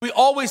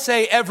always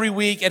say every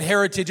week at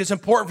Heritage, it's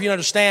important for you to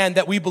understand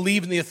that we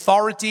believe in the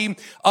authority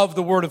of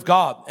the Word of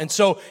God. And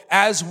so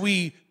as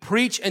we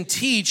preach and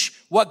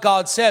teach what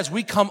God says,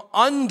 we come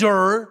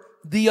under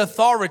the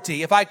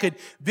authority. If I could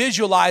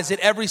visualize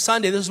it every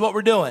Sunday, this is what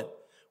we're doing.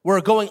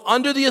 We're going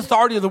under the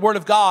authority of the Word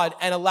of God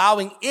and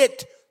allowing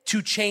it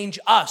to change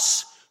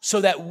us so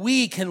that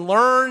we can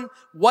learn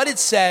what it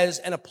says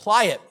and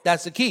apply it.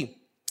 That's the key.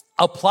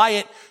 Apply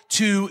it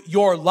to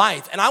your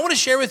life. And I want to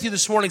share with you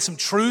this morning some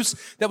truths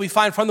that we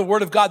find from the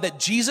Word of God that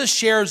Jesus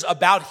shares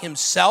about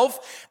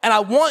himself. And I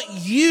want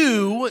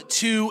you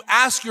to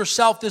ask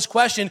yourself this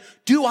question: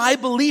 do I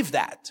believe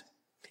that?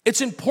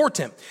 It's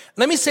important.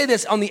 Let me say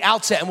this on the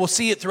outset, and we'll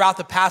see it throughout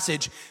the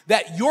passage,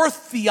 that your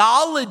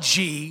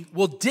theology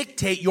will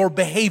dictate your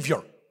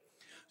behavior.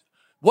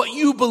 What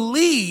you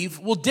believe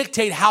will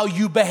dictate how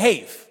you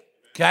behave,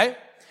 okay?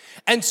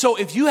 And so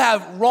if you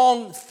have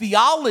wrong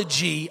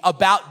theology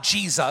about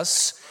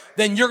Jesus,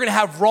 then you're going to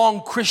have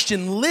wrong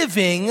Christian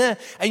living, and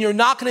you're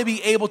not going to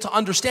be able to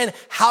understand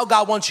how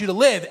God wants you to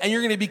live. And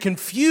you're going to be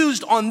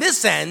confused on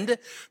this end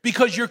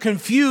because you're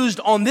confused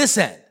on this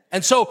end.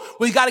 And so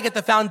we got to get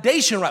the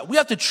foundation right. We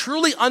have to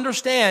truly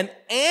understand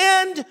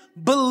and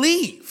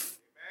believe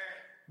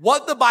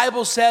what the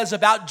Bible says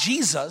about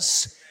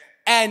Jesus.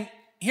 And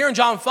here in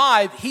John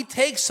 5, he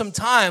takes some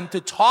time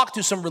to talk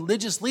to some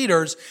religious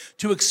leaders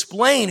to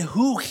explain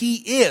who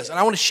he is. And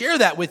I want to share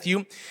that with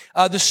you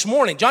this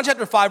morning. John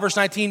chapter 5, verse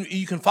 19,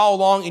 you can follow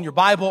along in your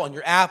Bible, on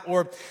your app,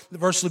 or the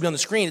verse will be on the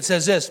screen. It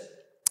says this,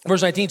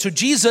 verse 19, so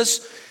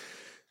Jesus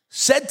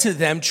said to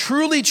them,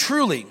 truly,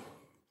 truly,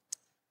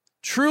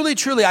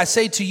 I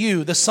say to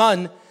you, the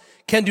Son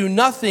can do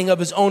nothing of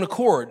his own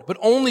accord, but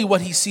only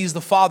what he sees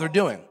the Father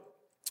doing.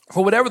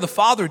 For whatever the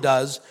Father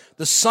does,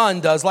 the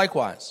Son does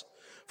likewise.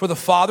 For the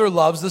Father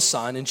loves the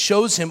Son and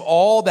shows him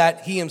all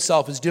that he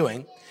himself is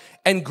doing,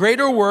 and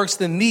greater works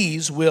than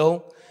these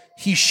will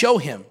he show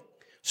him,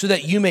 so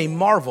that you may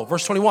marvel.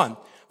 Verse 21,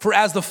 for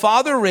as the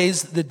Father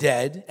raised the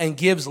dead and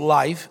gives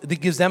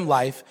them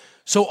life,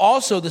 so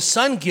also the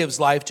Son gives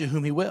life to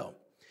whom he will.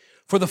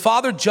 For the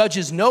Father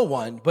judges no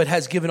one, but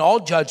has given all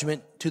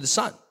judgment to the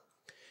Son,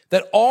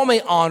 that all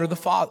may honor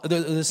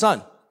the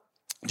Son,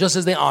 just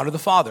as they honor the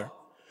Father.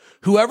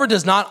 Whoever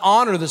does not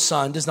honor the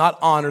Son does not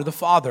honor the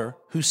Father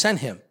who sent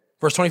him.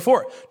 Verse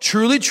 24,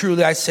 truly,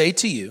 truly, I say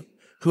to you,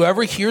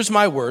 whoever hears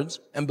my words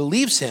and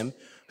believes him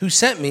who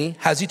sent me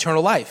has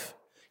eternal life.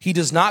 He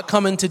does not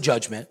come into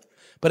judgment,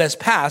 but has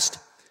passed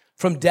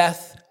from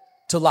death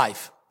to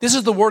life. This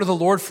is the word of the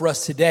Lord for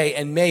us today,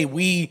 and may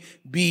we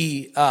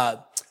be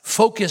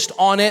focused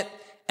on it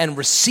and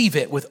receive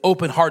it with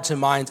open hearts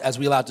and minds as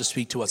we allow it to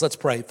speak to us. Let's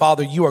pray.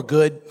 Father, you are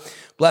good.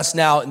 Bless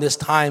now in this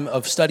time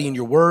of studying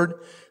your word.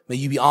 May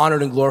you be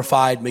honored and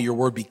glorified. May your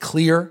word be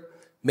clear.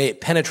 May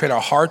it penetrate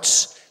our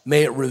hearts.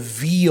 May it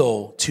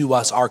reveal to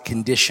us our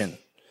condition.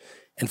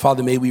 And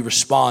Father, may we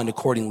respond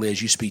accordingly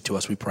as you speak to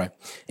us, we pray.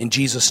 In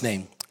Jesus'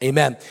 name,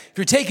 amen. If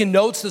you're taking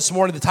notes this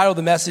morning, the title of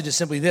the message is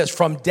simply this: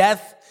 From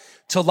Death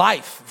to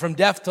Life. From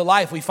death to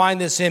life. We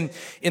find this in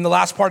the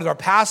last part of our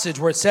passage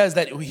where it says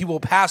that he will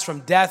pass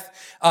from death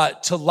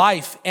to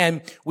life.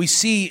 And we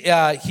see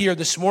here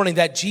this morning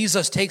that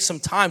Jesus takes some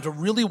time to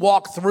really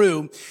walk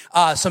through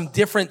some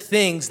different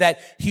things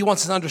that he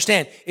wants us to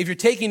understand. If you're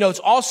taking notes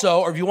also,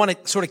 or if you want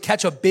to sort of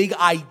catch a big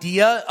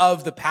idea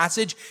of the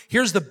passage,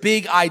 here's the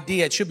big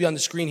idea. It should be on the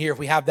screen here if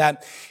we have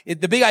that.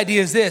 The big idea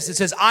is this. It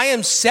says, I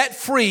am set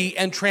free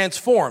and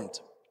transformed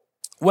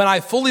when I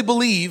fully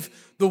believe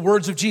the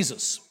words of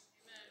Jesus.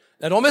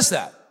 Now, don't miss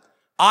that.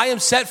 I am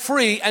set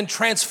free and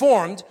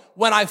transformed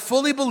when I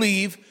fully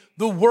believe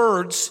the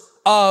words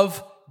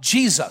of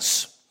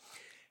Jesus.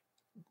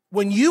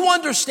 When you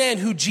understand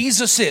who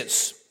Jesus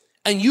is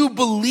and you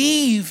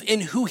believe in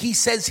who he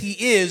says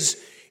he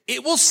is,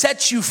 it will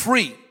set you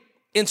free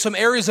in some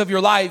areas of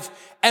your life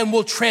and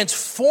will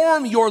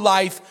transform your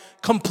life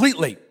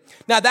completely.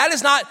 Now, that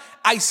is not,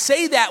 I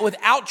say that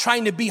without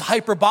trying to be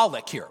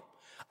hyperbolic here.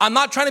 I'm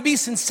not trying to be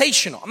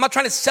sensational. I'm not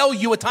trying to sell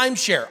you a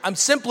timeshare. I'm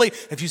simply,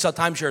 if you sell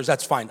timeshares,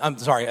 that's fine. I'm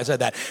sorry I said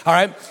that, all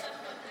right?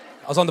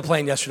 I was on the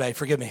plane yesterday,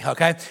 forgive me,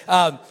 okay?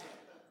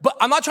 But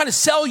I'm not trying to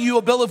sell you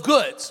a bill of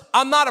goods.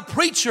 I'm not a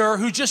preacher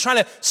who's just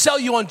trying to sell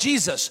you on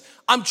Jesus.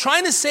 I'm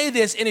trying to say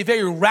this in a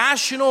very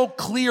rational,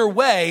 clear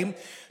way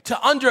to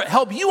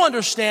help you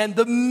understand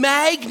the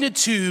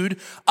magnitude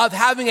of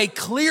having a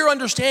clear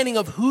understanding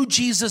of who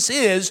Jesus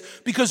is,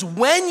 because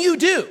when you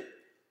do,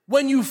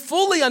 when you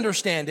fully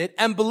understand it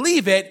and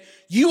believe it,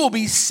 you will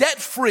be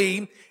set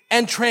free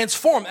and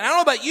transformed. And I don't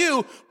know about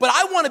you, but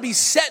I want to be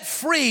set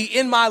free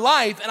in my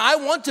life, and I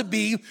want to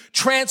be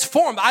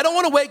transformed. I don't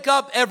want to wake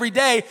up every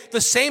day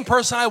the same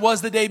person I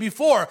was the day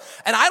before.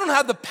 And I don't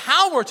have the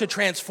power to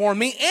transform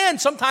me,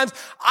 and sometimes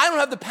I don't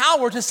have the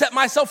power to set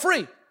myself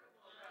free.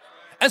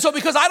 And so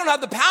because I don't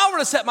have the power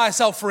to set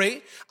myself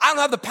free, I don't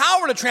have the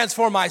power to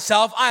transform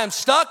myself, I am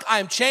stuck, I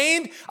am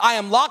chained, I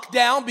am locked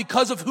down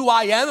because of who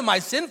I am and my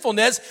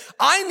sinfulness.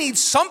 I need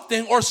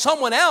something or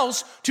someone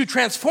else to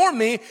transform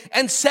me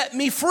and set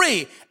me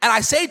free. And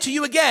I say to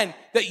you again,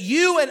 that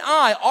you and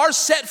I are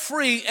set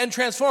free and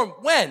transformed.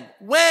 When?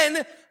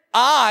 When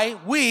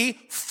we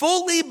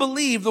fully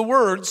believe the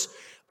words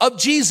of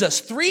Jesus.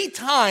 3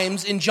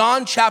 times in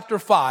John chapter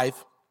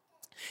 5,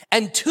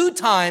 and 2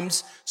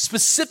 times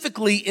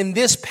specifically in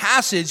this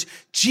passage,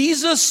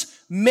 Jesus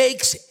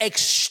makes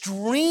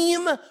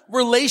extreme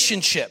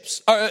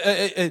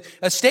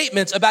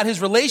statements about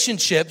his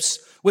relationships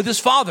with his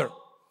Father.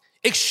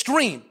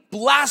 Extreme,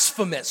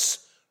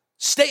 blasphemous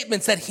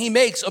statements that he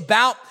makes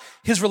about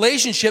his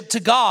relationship to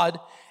God.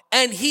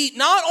 And he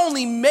not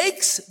only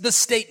makes the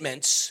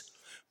statements,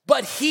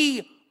 but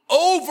he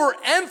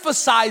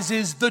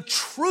overemphasizes the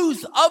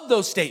truth of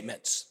those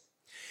statements.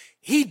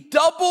 He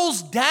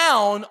doubles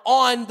down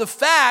on the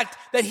fact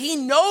that he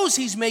knows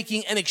he's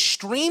making an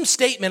extreme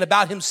statement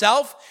about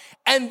himself,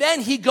 and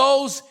then he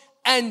goes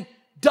and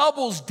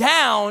doubles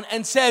down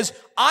and says,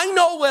 I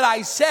know what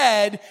I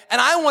said, and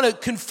I want to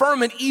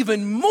confirm it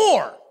even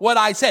more what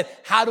I said.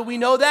 How do we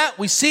know that?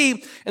 We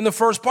see in the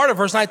first part of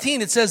verse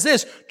 19, it says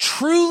this,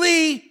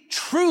 truly,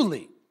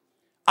 truly,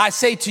 I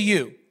say to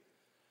you.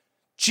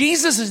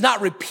 Jesus is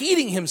not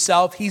repeating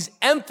himself, he's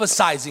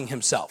emphasizing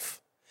himself.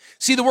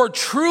 See, the word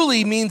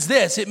truly means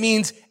this. It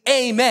means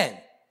amen.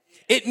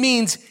 It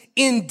means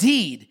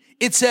indeed.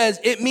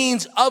 It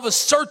means of a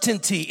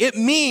certainty. It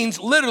means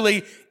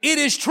literally, it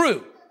is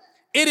true.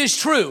 It is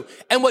true.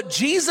 And what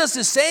Jesus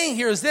is saying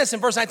here is this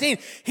in verse 19.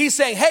 He's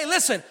saying, hey,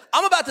 listen,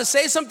 I'm about to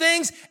say some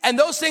things and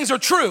those things are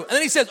true. And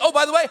then he says, oh,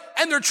 by the way,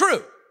 and they're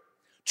true.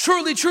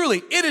 Truly,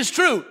 truly, it is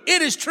true.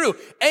 It is true.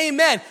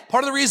 Amen.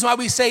 Part of the reason why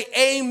we say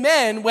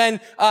amen when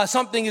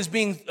something is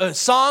being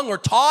sung or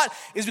taught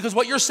is because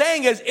what you're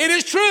saying is, it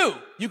is true.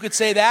 You could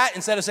say that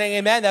instead of saying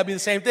amen. That'd be the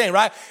same thing,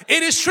 right?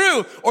 It is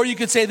true. Or you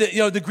could say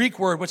the Greek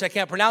word, which I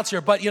can't pronounce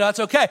here, but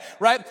that's okay,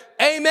 right?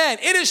 Amen.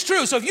 It is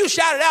true. So if you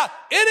shout it out,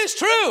 it is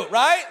true,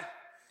 right?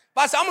 If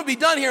I say, I'm going to be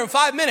done here in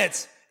 5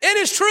 minutes. It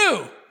is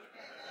true.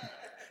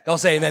 Don't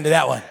say amen to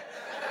that one.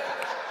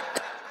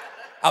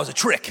 That was a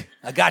trick.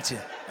 I got you.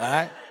 All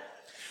right.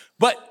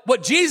 But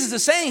what Jesus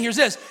is saying here is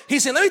this.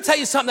 He's saying, let me tell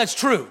you something that's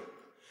true.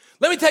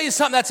 Let me tell you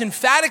something that's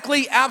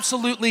emphatically,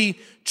 absolutely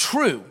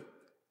true.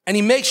 And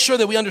he makes sure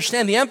that we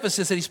understand the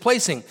emphasis that he's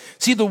placing.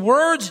 See, the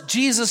words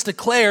Jesus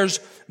declares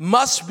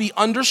must be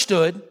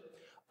understood,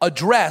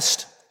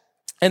 addressed,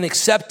 and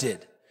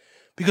accepted.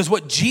 Because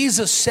what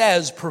Jesus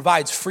says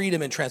provides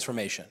freedom and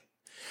transformation.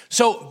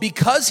 So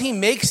because he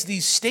makes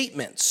these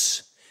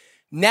statements,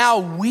 now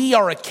we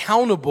are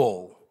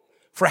accountable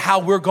for how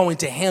we're going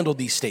to handle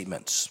these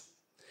statements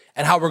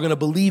and how we're going to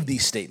believe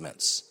these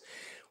statements.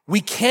 We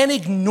can't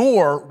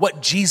ignore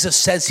what Jesus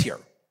says here,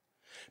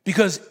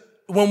 because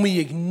when we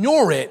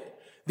ignore it,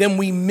 then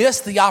we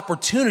miss the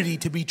opportunity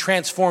to be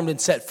transformed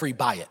and set free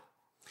by it.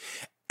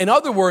 In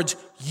other words,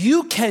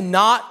 you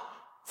cannot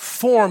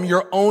form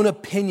your own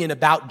opinion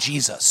about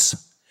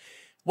Jesus.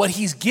 What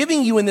he's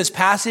giving you in this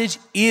passage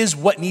is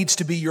what needs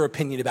to be your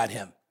opinion about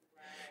him.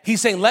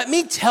 He's saying, let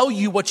me tell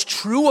you what's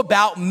true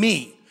about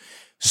me,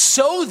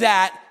 so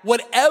that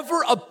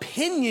whatever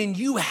opinion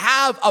you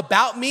have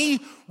about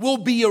me will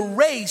be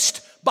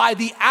erased by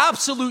the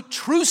absolute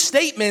true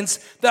statements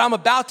that I'm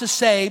about to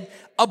say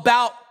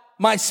about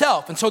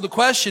myself. And so the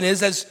question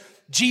is, as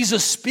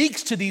Jesus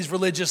speaks to these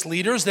religious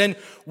leaders, then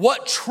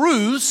what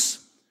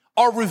truths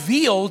are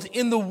revealed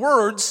in the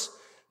words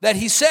that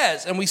he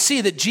says? And we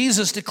see that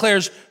Jesus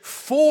declares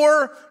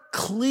 4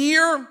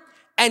 clear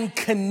and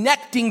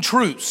connecting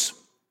truths.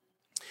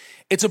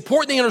 It's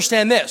important that you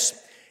understand this.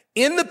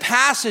 In the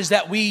passage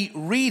that we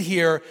read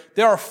here,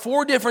 there are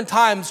 4 different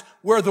times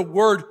where the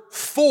word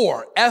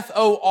for,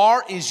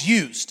 F-O-R, is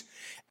used.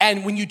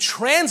 And when you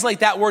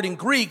translate that word in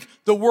Greek,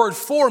 the word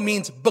for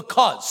means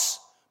because.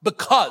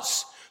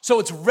 Because. So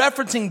it's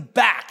referencing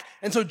back.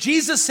 And so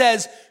Jesus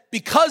says,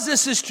 because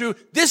this is true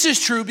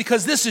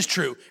because this is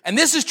true. And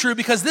this is true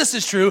because this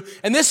is true.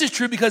 And this is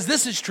true because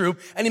this is true.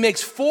 And he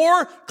makes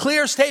 4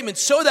 clear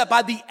statements so that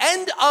by the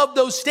end of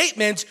those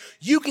statements,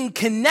 you can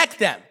connect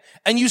them.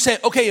 And you say,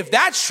 okay, if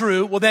that's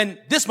true, well, then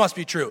this must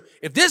be true.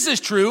 If this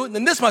is true,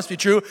 then this must be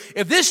true.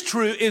 If this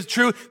is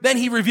true, then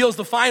he reveals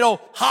the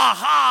final,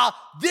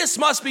 this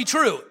must be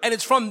true. And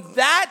it's from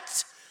that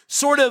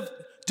sort of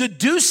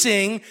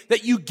deducing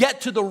that you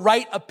get to the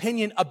right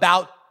opinion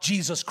about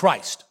Jesus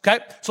Christ. Okay?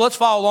 So let's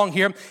follow along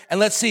here and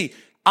let's see.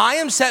 I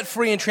am set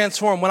free and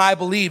transformed when I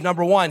believe,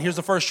 number 1, here's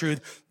the first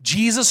truth.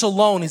 Jesus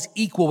alone is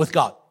equal with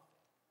God.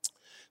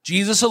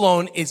 Jesus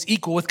alone is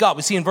equal with God.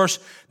 We see in verse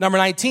number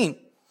 19.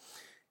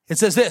 It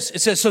says this,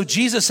 it says, so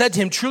Jesus said to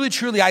him, truly,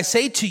 truly, I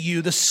say to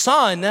you, the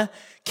Son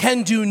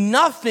can do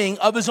nothing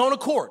of his own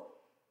accord,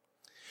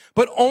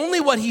 but only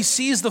what he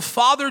sees the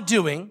Father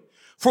doing.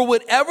 For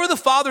whatever the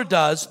Father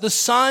does, the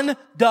Son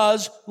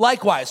does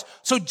likewise.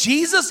 So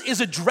Jesus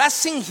is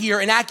addressing here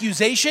an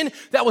accusation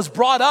that was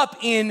brought up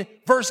in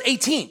verse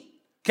 18.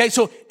 Okay,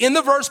 so in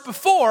the verse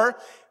before,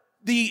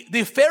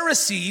 the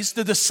Pharisees,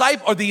 the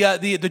disciples, or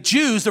the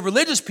Jews, the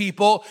religious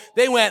people,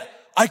 they went,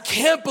 I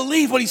can't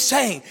believe what he's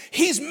saying.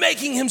 He's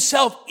making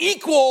himself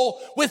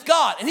equal with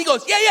God. And he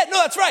goes, yeah, no,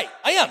 that's right.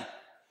 I am.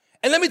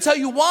 And let me tell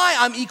you why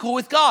I'm equal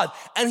with God.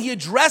 And he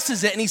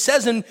addresses it, and he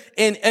says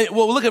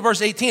well, look at verse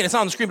 18. It's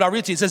not on the screen, but I'll read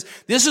it to you. It says,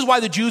 this is why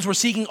the Jews were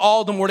seeking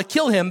all the more to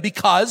kill him,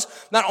 because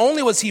not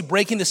only was he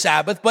breaking the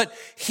Sabbath, but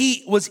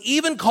he was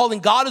even calling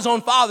God his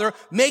own father,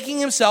 making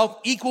himself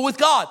equal with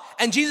God.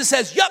 And Jesus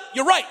says, yep,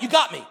 you're right. You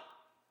got me.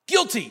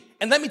 Guilty.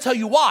 And let me tell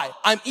you why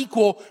I'm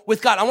equal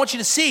with God. I want you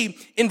to see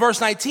in verse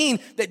 19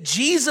 that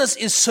Jesus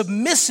is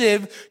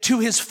submissive to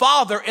his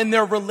Father in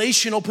their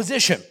relational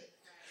position.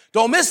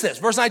 Don't miss this.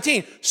 Verse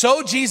 19.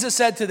 So Jesus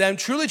said to them,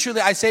 truly,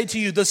 truly, I say to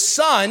you, the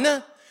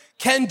Son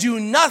can do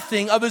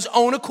nothing of his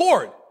own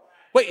accord.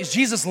 Wait, is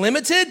Jesus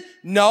limited?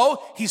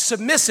 No, he's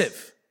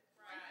submissive.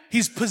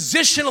 He's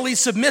positionally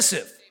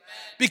submissive.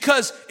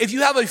 Because if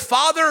you have a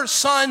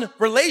father-son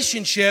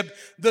relationship,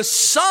 the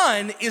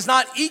Son is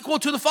not equal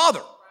to the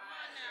Father.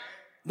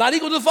 Not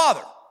equal to the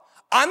Father.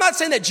 I'm not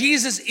saying that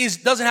Jesus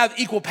doesn't have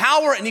equal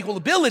power and equal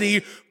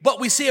ability, but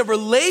we see a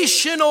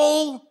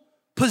relational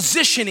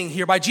positioning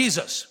here by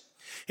Jesus.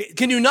 He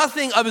can do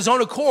nothing of his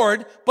own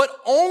accord, but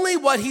only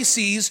what he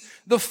sees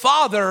the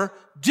Father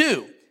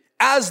do.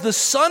 As the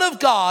Son of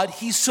God,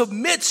 he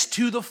submits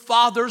to the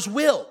Father's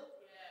will.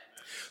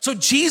 So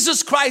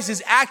Jesus Christ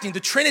is acting, the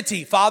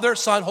Trinity, Father,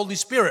 Son, Holy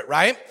Spirit,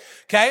 right?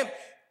 Okay?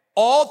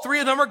 All three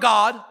of them are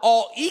God,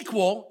 all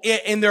equal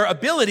in their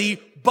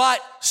ability,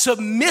 but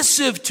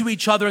submissive to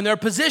each other in their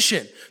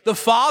position. The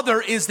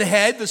Father is the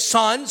head. The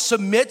Son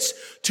submits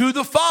to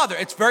the Father.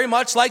 It's very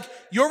much like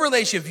your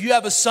relationship. If you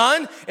have a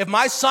son, if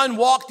my son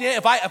walked in,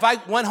 if I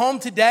went home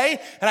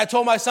today and I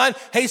told my son,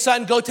 hey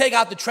son, go take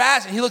out the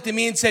trash. And he looked at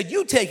me and said,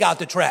 you take out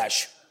the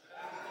trash.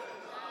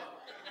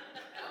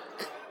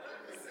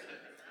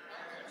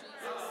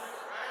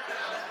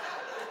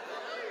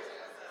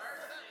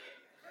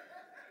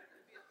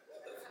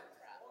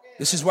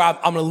 This is where I'm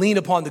going to lean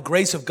upon the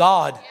grace of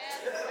God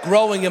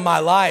growing in my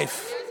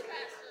life.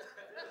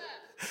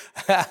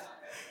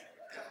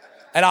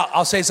 And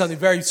I'll say something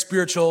very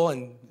spiritual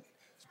and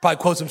probably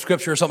quote some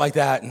scripture or something like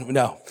that.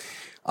 No,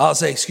 I'll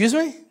say, excuse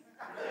me?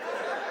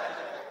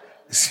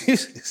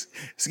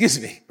 Excuse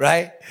me,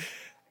 right?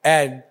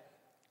 And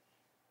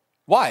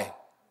why?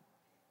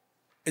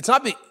 It's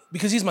not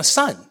because he's my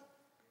son.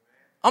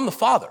 I'm the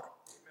father.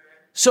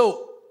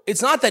 So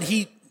it's not that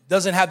he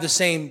doesn't have the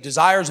same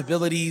desires,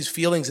 abilities,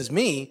 feelings as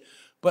me,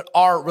 but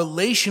our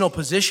relational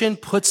position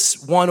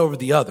puts one over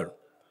the other.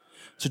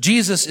 So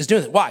Jesus is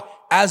doing it. Why?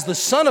 As the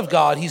Son of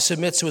God, he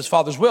submits to his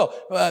Father's will.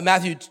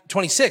 Matthew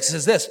 26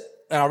 says this,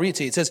 and I'll read it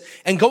to you. It says,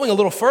 and going a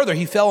little further,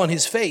 he fell on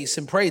his face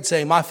and prayed,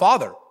 saying, my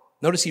Father.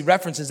 Notice he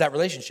references that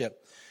relationship.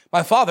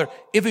 My Father,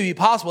 if it be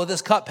possible, let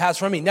this cup pass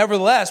from me.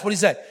 Nevertheless, what did he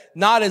say?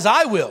 Not as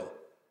I will,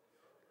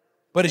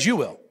 but as you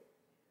will.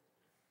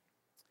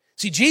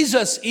 See,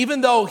 Jesus,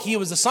 even though he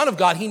was the Son of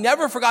God, he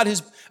never forgot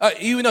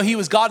even though he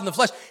was God in the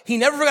flesh, he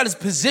never forgot his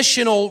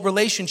positional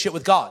relationship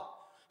with God.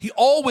 He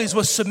always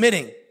was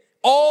submitting,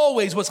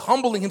 always was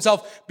humbling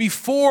himself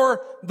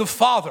before the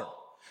Father.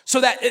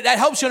 So that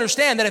helps you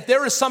understand that if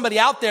there is somebody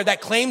out there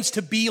that claims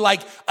to be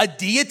like a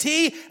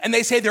deity and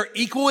they say they're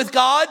equal with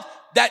God,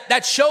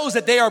 that shows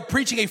that they are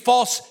preaching a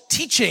false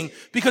teaching,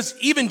 because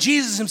even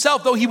Jesus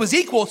himself, though he was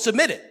equal,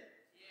 submitted.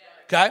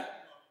 Okay?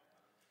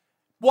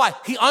 Why?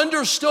 He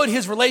understood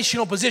his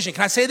relational position.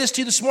 Can I say this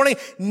to you this morning?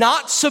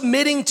 Not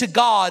submitting to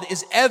God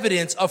is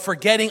evidence of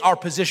forgetting our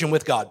position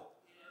with God.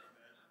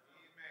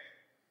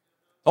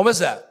 Don't miss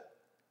that.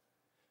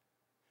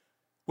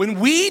 When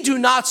we do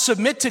not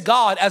submit to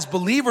God as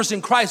believers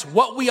in Christ,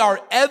 what we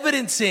are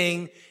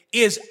evidencing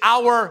is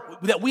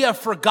that we have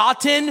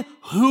forgotten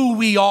who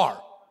we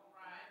are.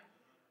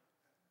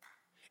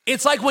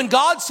 It's like when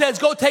God says,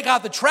 go take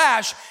out the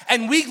trash,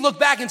 and we look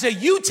back and say,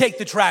 you take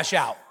the trash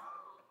out.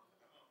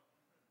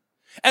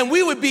 And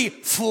we would be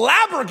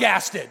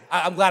flabbergasted.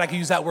 I'm glad I could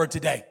use that word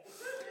today.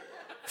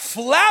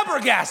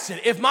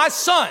 Flabbergasted if my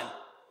son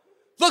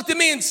looked at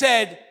me and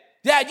said,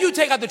 Dad, you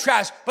take out the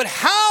trash. But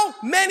how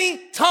many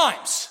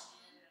times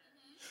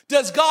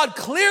does God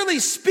clearly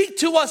speak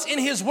to us in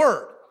his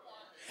word?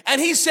 And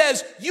he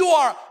says, you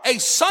are a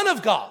son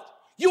of God.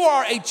 You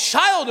are a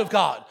child of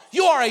God.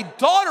 You are a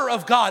daughter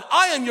of God.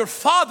 I am your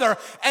father.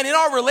 And in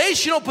our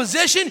relational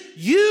position,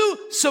 you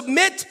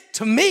submit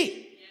to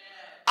me.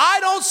 I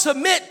don't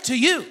submit to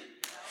you.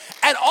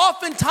 And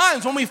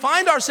oftentimes when we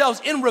find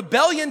ourselves in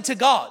rebellion to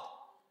God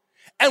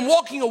and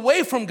walking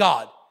away from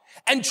God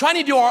and trying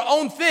to do our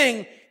own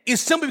thing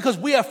is simply because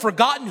we have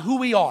forgotten who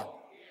we are.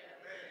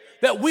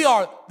 That we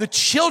are the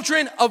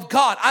children of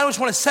God. I just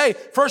want to say,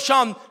 1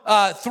 John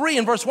 3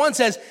 and verse 1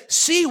 says,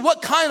 see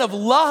what kind of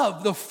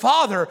love the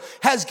Father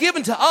has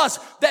given to us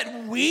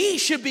that we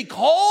should be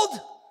called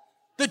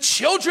the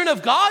children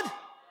of God.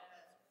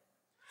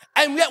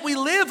 And yet we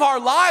live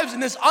our lives in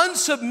this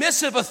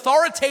unsubmissive,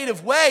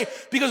 authoritative way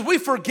because we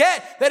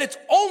forget that it's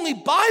only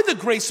by the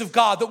grace of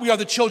God that we are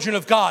the children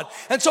of God.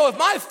 And so if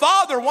my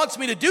Father wants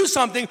me to do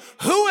something,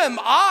 who am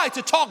I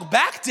to talk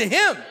back to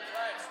him?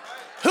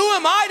 Who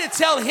am I to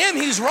tell him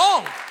he's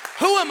wrong?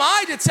 Who am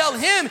I to tell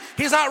him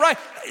he's not right?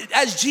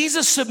 As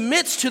Jesus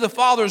submits to the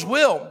Father's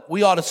will,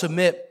 we ought to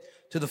submit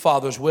to the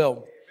Father's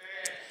will.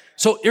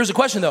 So here's a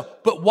question though,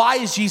 but why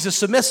is Jesus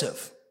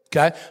submissive?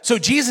 Okay. So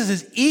Jesus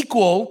is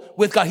equal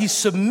with God. He's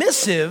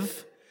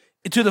submissive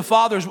to the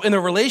Father in a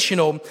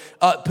relational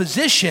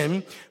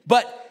position,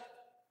 but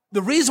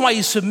the reason why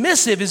he's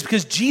submissive is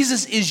because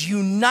Jesus is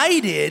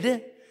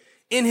united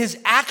in his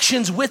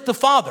actions with the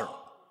Father.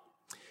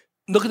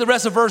 Look at the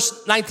rest of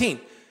verse 19.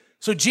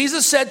 So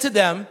Jesus said to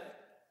them,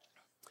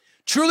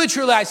 truly,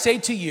 truly, I say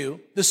to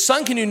you, the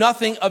Son can do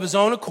nothing of his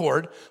own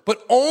accord,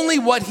 but only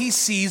what he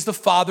sees the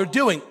Father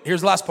doing.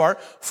 Here's the last part.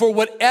 For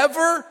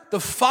whatever the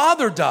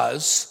Father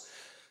does,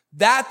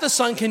 that the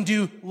Son can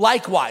do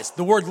likewise.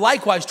 The word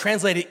likewise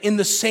translated in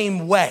the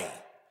same way.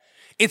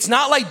 It's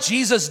not like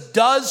Jesus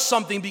does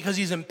something because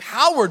he's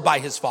empowered by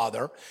his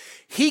Father.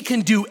 He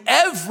can do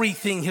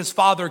everything his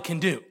Father can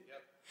do.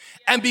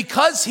 And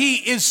because he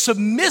is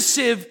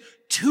submissive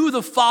to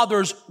the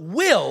Father's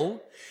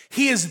will,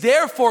 he is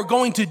therefore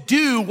going to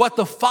do what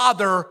the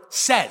Father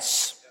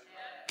says.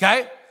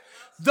 Okay?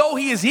 Though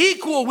he is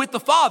equal with the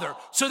Father,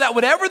 so that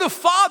whatever the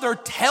Father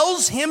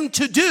tells him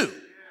to do,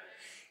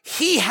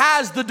 he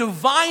has the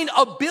divine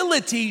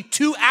ability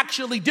to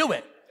actually do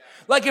it.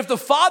 Like if the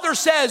Father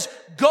says,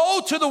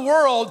 go to the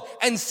world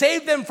and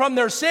save them from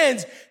their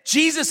sins,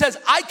 Jesus says,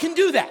 I can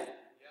do that.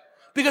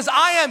 Because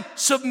I am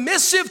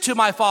submissive to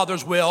my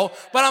Father's will,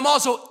 but I'm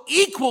also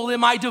equal in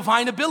my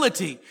divine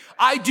ability.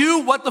 I do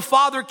what the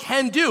Father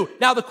can do.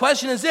 Now the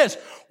question is this,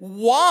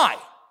 why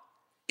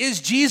is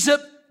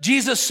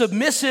Jesus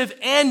submissive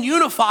and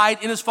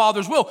unified in his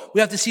Father's will?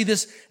 We have to see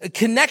this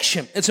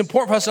connection. It's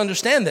important for us to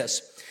understand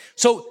this.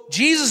 So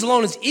Jesus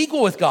alone is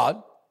equal with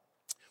God,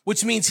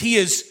 which means he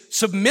is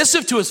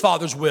submissive to his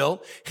Father's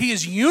will. He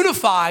is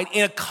unified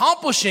in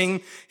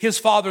accomplishing his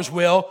Father's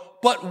will.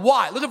 But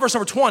why? Look at verse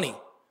number 20.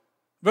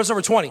 Verse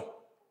number 20.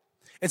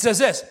 It says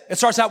this. It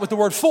starts out with the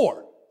word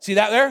for. See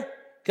that there?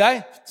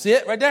 Okay. See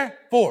it right there?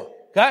 For.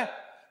 Okay.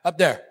 Up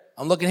there.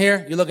 I'm looking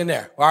here. You're looking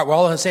there. All right. We're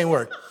all in the same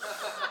word.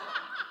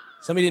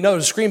 Some of you know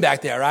there's a screen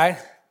back there, right?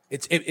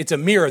 It's a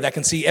mirror that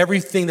can see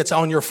everything that's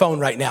on your phone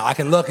right now. I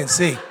can look and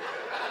see.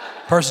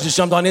 Person just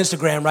jumped on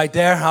Instagram right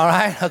there. All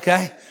right.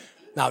 Okay.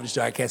 No, I'm just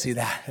joking. I can't see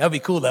that. That'd be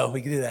cool though.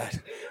 We could do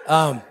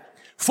that.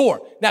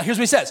 For. Now here's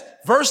what he says.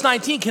 Verse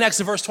 19 connects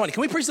to verse 20.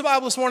 Can we preach the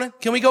Bible this morning?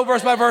 Can we go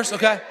verse by verse?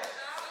 Okay.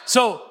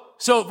 So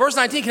verse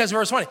 19 connects to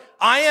verse 20.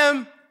 I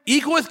am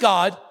equal with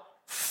God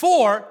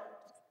for,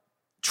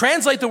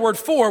 translate the word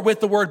for with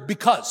the word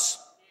because.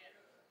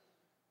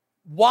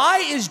 Why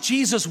is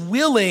Jesus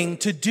willing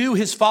to do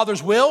his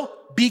Father's will?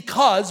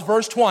 Because,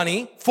 verse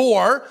 20,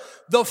 for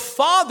the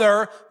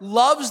Father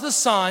loves the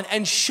Son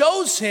and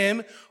shows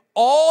him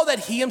all that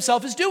he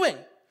himself is doing.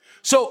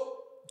 So,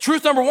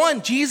 truth number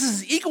one,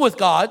 Jesus is equal with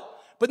God.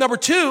 But number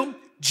two,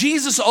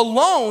 Jesus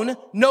alone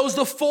knows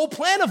the full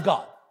plan of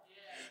God.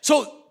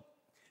 So,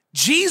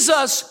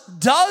 Jesus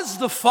does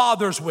the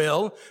Father's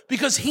will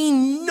because he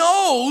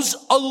knows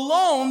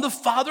alone the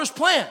Father's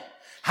plan.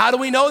 How do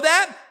we know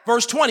that?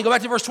 Verse 20, go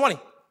back to verse 20.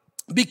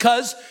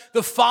 Because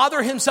the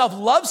Father himself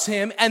loves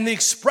him, and the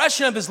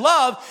expression of his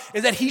love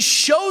is that he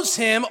shows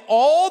him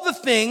all the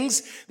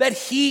things that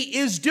he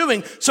is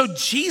doing. So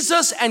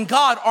Jesus and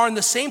God are in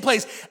the same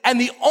place,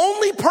 and the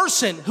only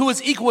person who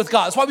is equal with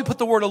God, that's why we put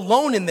the word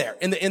alone in there,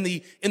 in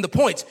the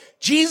points.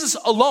 Jesus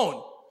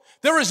alone.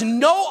 There is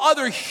no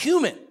other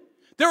human.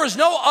 There is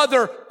no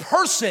other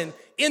person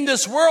in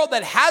this world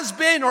that has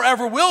been or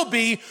ever will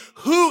be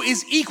who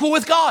is equal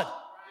with God.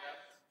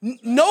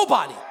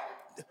 Nobody.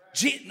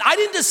 I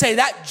didn't just say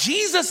that.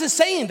 Jesus is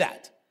saying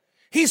that.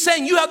 He's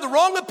saying you have the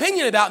wrong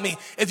opinion about me.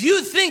 If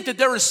you think that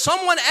there is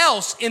someone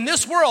else in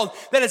this world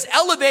that is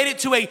elevated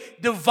to a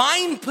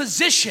divine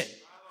position,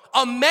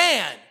 a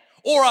man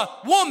or a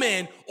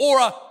woman or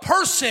a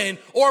person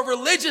or a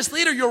religious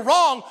leader, you're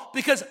wrong,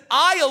 because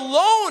I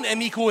alone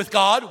am equal with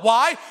God.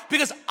 Why?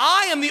 Because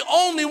I am the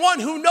only one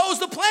who knows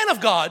the plan of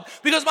God,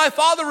 because my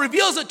Father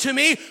reveals it to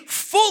me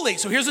fully.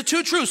 So here's the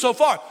two truths so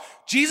far.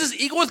 Jesus is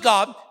equal with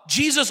God.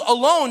 Jesus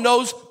alone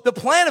knows the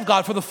plan of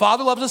God, for the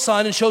Father loves the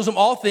Son and shows him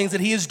all things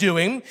that he is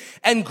doing,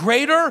 and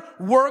greater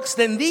works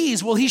than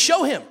these will he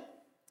show him.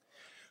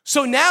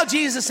 So now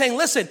Jesus is saying,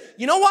 listen,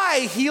 you know why I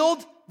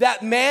healed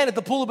that man at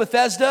the pool of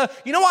Bethesda?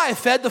 You know why I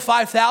fed the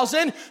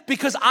 5,000?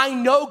 Because I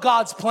know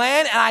God's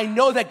plan, and I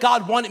know that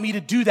God wanted me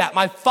to do that.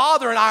 My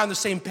Father and I are on the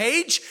same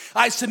page.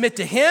 I submit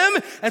to him,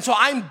 and so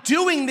I'm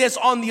doing this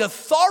on the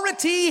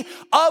authority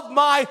of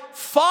my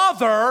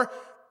Father.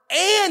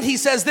 And he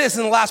says this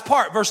in the last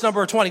part, verse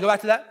number 20. Go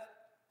back to that.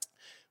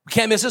 We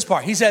can't miss this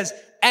part. He says,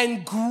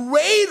 and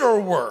greater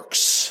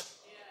works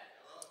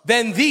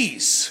than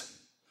these.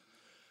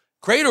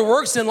 Greater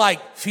works than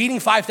like feeding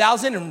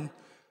 5,000 and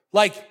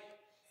like,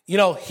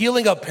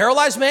 healing a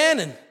paralyzed man.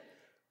 And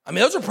I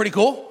mean, those are pretty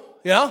cool.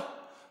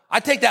 I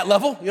take that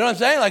level. You know what I'm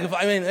saying? Like, if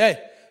I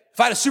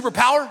had a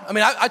superpower,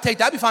 I'd take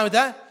that. I'd be fine with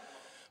that.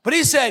 But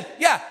he said,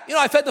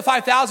 I fed the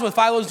 5,000 with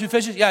 5 loaves and 2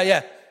 fishes.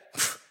 Yeah.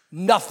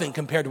 Nothing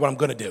compared to what I'm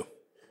going to do.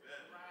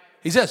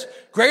 He says,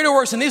 greater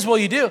works than these will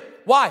you do.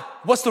 Why?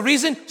 What's the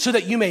reason? So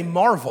that you may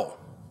marvel.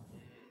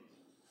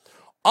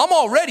 I'm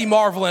already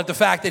marveling at the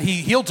fact that he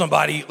healed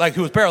somebody like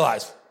who was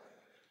paralyzed.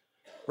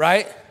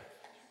 right?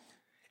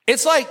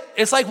 It's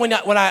like when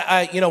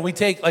I we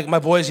take, like, my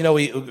boys,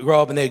 we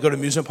grow up and they go to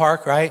amusement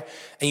park, right?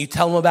 And you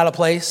tell them about a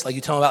place, like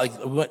you tell them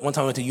about, like, one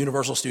time I went to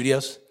Universal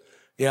Studios,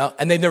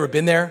 and they've never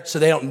been there, so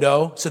they don't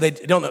know. So they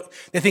don't know.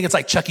 They think it's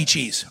like Chuck E.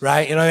 Cheese,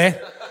 right? You know what I mean?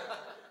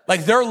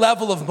 Like, their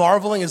level of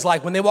marveling is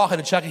like when they walk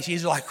into Chuck E.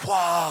 Cheese, they're like,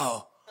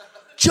 wow,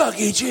 Chuck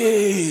E.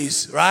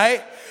 Cheese,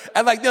 right?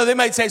 And like, they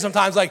might say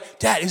sometimes like,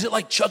 Dad, is it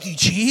like Chuck E.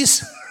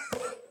 Cheese?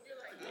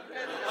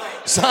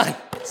 Son,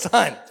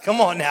 come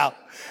on now.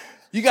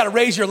 You got to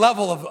raise your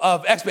level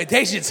of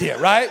expectations here,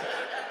 right?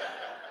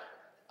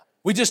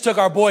 We just took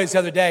our boys the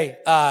other day.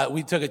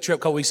 We took a trip a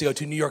couple weeks ago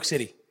to New York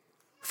City.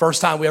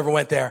 First time we ever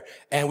went there,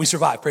 and we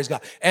survived, praise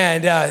God.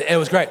 And it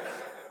was great.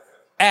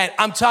 And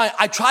I'm telling you,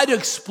 I tried to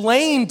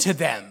explain to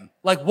them,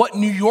 like, what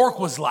New York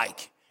was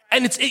like.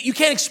 And you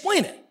can't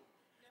explain it.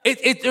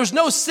 There's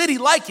no city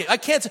like it.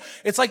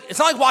 It's not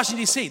like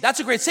Washington, D.C. That's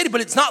a great city, but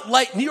it's not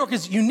like, New York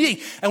is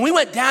unique. And we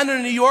went down to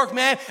New York,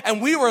 man,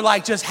 and we were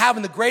like just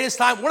having the greatest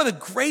time. One of the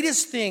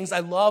greatest things I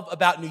love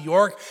about New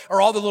York are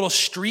all the little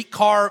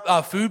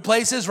streetcar food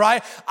places,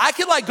 right? I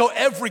could like go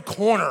every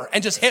corner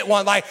and just hit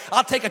one. Like,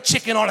 I'll take a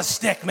chicken on a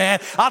stick, man.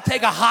 I'll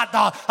take a hot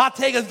dog.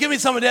 Give me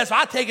some of this.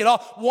 I'll take it all.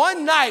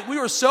 One night, we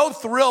were so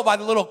thrilled by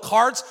the little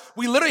carts.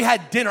 We literally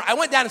had dinner. I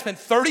went down and spent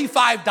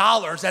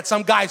 $35 at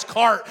some guy's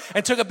cart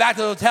and took it back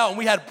to the hotel, and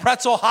we had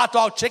pretzel, hot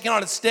dog, chicken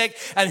on a stick,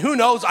 and who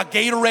knows, a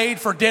Gatorade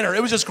for dinner.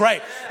 It was just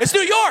great. It's New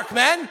York,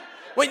 man.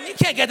 Well, you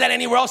can't get that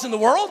anywhere else in the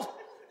world.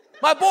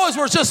 My boys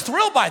were just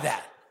thrilled by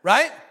that,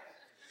 right?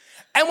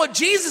 And what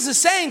Jesus is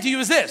saying to you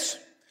is this.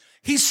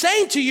 He's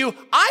saying to you,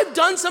 I've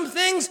done some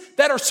things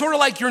that are sort of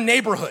like your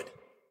neighborhood,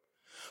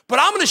 but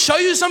I'm going to show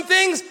you some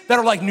things that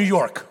are like New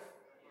York.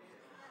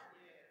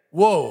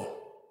 Whoa.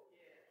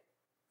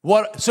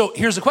 What? So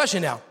here's the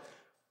question now.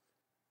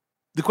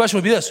 The question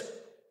would be this.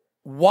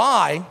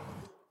 Why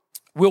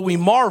will we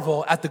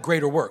marvel at the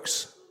greater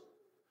works?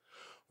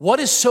 What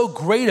is so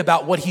great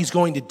about what he's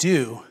going to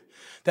do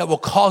that will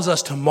cause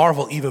us to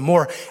marvel even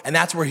more? And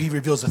that's where he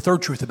reveals the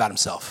third truth about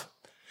himself.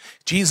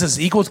 Jesus is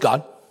equal to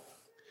God.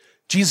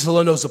 Jesus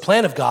alone knows the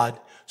plan of God,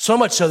 so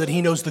much so that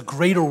he knows the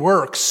greater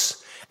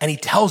works, and he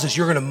tells us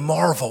you're going to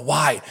marvel.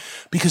 Why?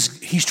 Because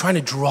he's trying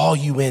to draw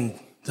you in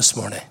this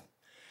morning.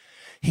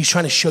 He's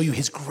trying to show you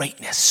his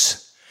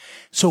greatness.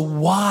 So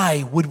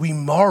why would we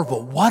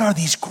marvel? What are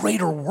these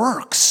greater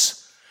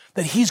works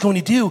that he's going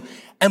to do?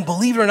 And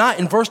believe it or not,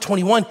 in verse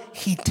 21,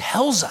 he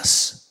tells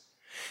us.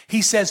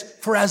 He says,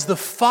 for as the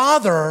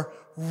Father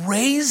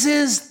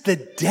raises the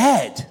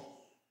dead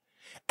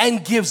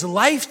and gives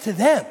life to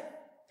them,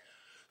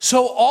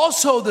 so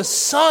also the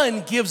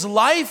Son gives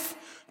life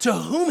to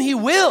whom he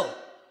will.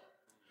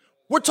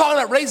 We're talking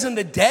about raising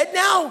the dead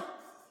now?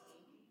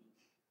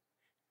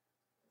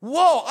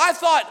 Whoa, I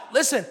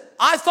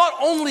thought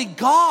only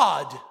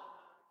God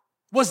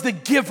was the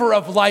giver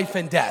of life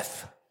and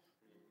death.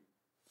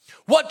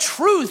 What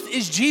truth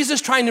is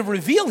Jesus trying to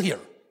reveal here?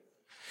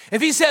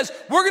 If he says,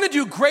 we're going to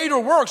do greater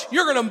works,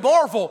 you're going to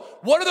marvel.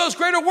 What are those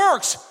greater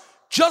works?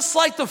 Just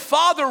like the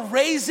Father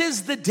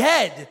raises the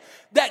dead,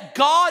 that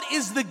God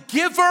is the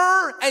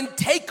giver and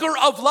taker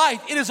of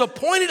life. It is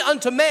appointed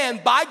unto man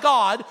by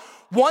God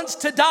once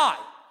to die.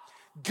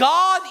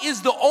 God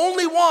is the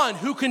only one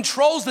who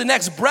controls the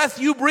next breath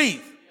you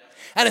breathe.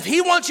 And if he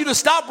wants you to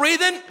stop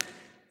breathing,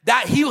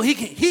 that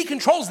he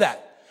controls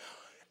that.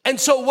 And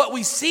so what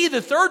we see,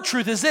 the third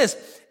truth is this,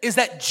 is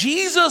that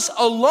Jesus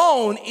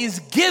alone is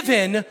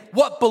given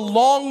what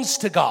belongs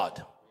to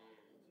God.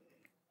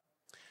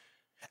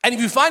 And if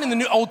you find in the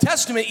New Old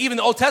Testament, even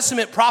the Old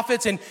Testament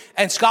prophets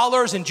and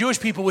scholars and Jewish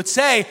people would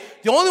say,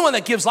 the only one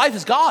that gives life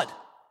is God.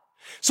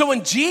 So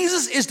when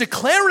Jesus is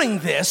declaring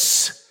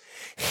this,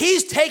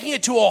 he's taking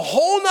it to a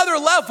whole nother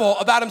level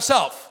about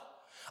himself.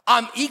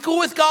 I'm equal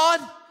with God.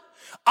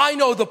 I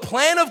know the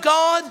plan of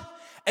God,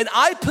 and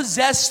I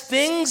possess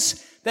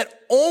things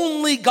that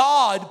only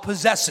God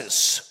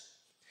possesses.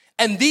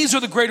 And these are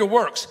the greater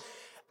works.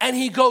 And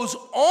he goes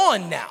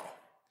on now,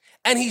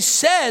 and he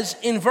says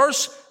in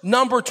verse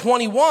number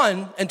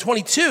 21 and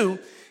 22,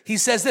 he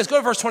says this. Go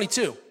to verse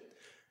 22.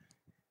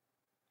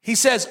 He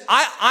says,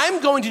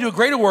 I'm going to do a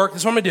greater work.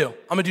 This is what I'm going to do.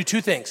 I'm going to do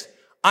two things.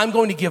 I'm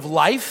going to give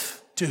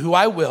life to who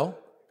I will.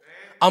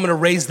 I'm going to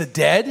raise the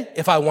dead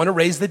if I want to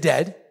raise the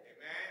dead.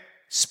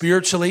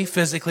 Spiritually,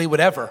 physically,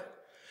 whatever.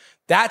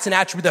 That's an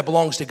attribute that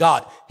belongs to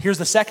God. Here's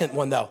the second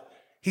one, though.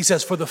 He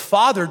says, for the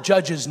Father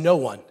judges no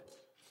one.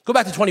 Go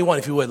back to 21,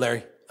 if you would,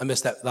 Larry. I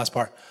missed that last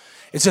part.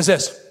 It says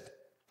this.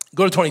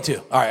 Go to 22.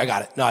 All right, I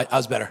got it. No, I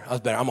was better.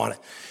 I'm on it.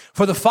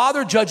 For the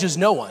Father judges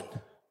no one,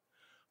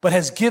 but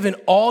has given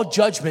all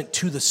judgment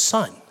to the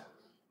Son.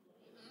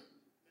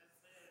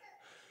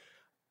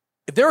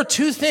 If there are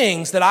two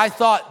things that I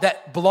thought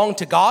that belonged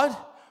to God,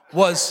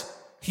 was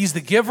he's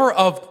the giver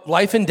of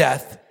life and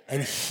death,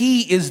 and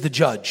he is the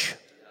judge.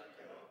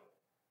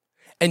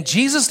 And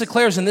Jesus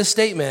declares in this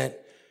statement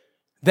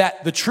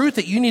that the truth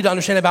that you need to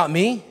understand about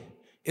me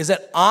is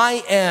that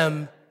I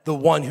am the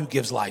one who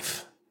gives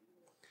life,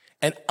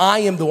 and I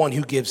am the one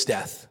who gives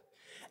death,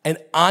 and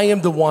I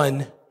am the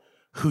one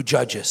who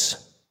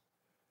judges.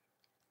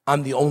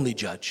 I'm the only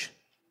judge.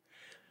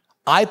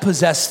 I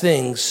possess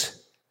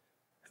things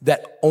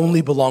that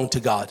only belong to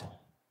God.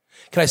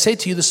 Can I say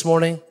to you this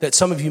morning that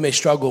some of you may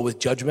struggle with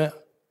judgment?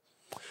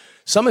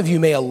 Some of you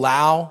may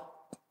allow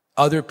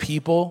other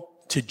people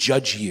to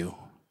judge you,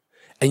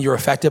 and you're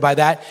affected by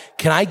that.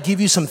 Can I give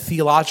you some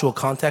theological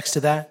context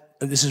to that?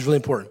 And this is really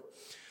important.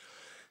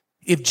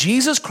 If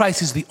Jesus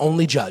Christ is the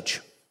only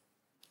judge,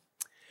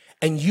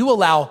 and you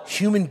allow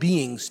human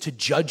beings to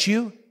judge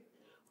you,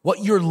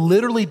 what you're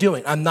literally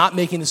doing, I'm not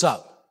making this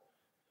up,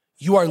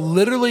 you are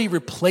literally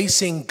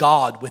replacing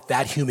God with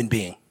that human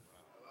being.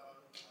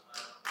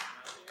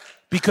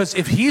 Because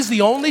if he's the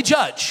only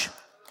judge,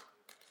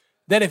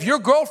 then if your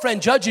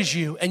girlfriend judges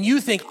you and you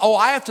think, oh,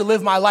 I have to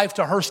live my life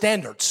to her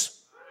standards,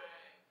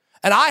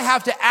 and I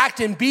have to act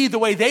and be the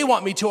way they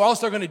want me to, or else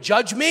they're going to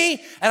judge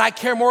me, and I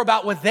care more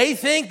about what they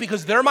think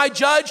because they're my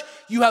judge,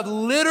 you have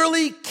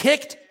literally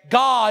kicked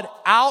God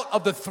out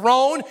of the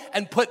throne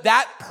and put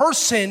that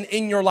person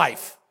in your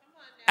life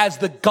as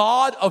the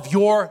God of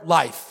your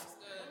life.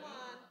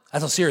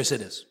 That's how serious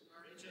it is.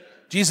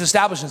 Jesus is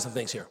establishing some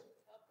things here.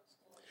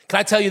 Can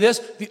I tell you this?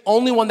 The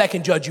only one that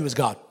can judge you is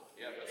God.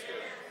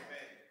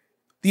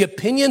 The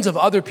opinions of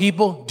other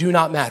people do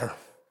not matter.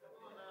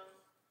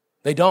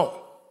 They don't.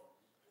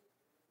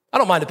 I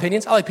don't mind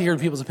opinions. I like hearing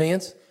people's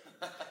opinions.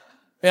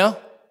 You know?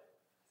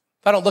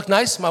 If I don't look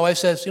nice, my wife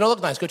says, you don't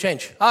look nice, go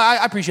change.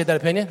 I appreciate that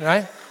opinion,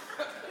 right?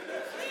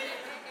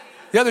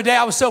 The other day,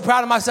 I was so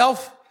proud of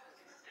myself.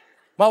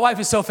 My wife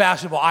is so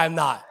fashionable, I am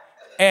not.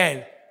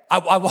 And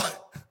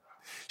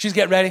she's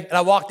getting ready, and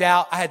I walked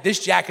out. I had this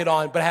jacket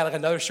on, but I had like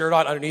another shirt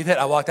on underneath it.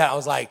 I walked out, I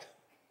was like,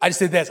 I just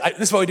did this.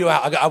 This is what we do.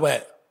 I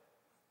went.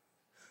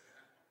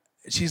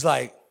 She's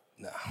like,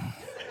 no.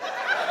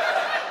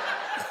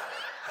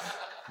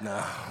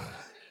 No.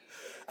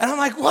 And I'm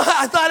like, what?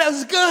 I thought that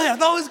was good. I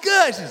thought it was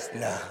good. She's,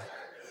 no.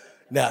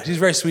 No, she's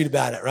very sweet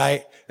about it,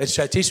 right? Let's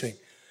try to teach me.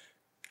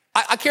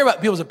 I care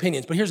about people's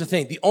opinions, but here's the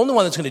thing. The only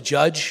one that's going to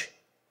judge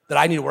that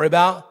I need to worry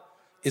about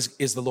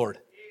is the Lord.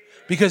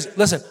 Because,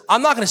 listen,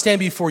 I'm not going to stand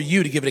before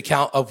you to give an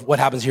account of what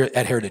happens here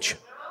at Heritage.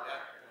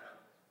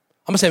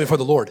 I'm going to stand before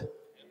the Lord.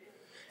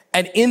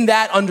 And in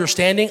that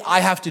understanding, I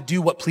have to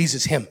do what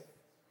pleases him,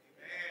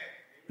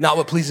 not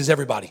what pleases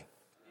everybody.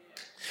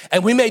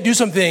 And we may do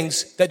some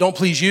things that don't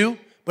please you,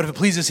 but if it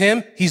pleases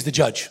him, he's the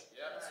judge.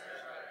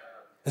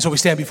 And so we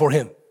stand before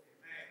him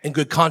in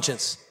good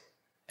conscience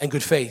and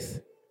good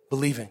faith,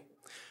 believing.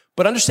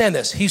 But understand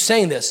this. He's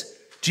saying this.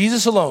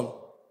 Jesus alone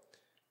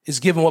is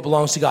given what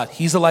belongs to God.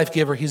 He's the life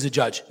giver. He's the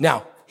judge.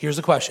 Now, here's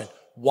the question.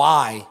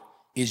 Why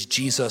is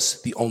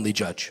Jesus the only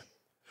judge?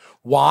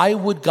 Why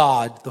would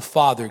God the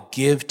Father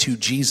give to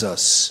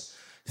Jesus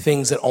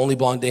things that only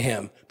belong to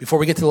him? Before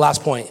we get to the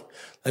last point,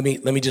 let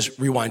me just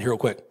rewind here real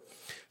quick.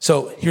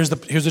 So here's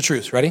the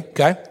truth. Ready?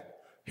 Okay.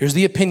 Here's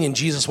the opinion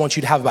Jesus wants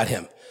you to have about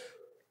him.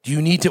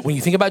 You need to, when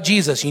you think about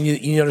Jesus, you need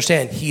to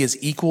understand he is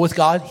equal with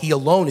God. He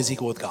alone is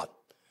equal with God.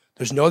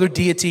 There's no other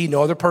deity,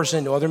 no other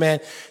person, no other man.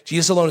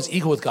 Jesus alone is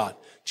equal with God.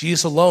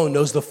 Jesus alone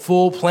knows the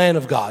full plan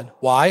of God.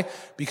 Why?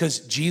 Because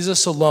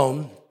Jesus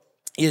alone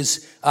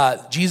has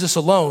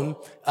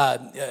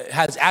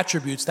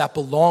attributes that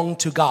belong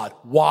to God.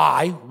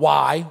 Why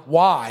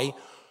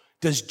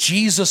does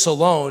Jesus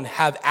alone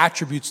have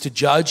attributes to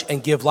judge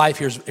and give life?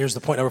 Here's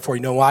the point number 4.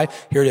 You know why?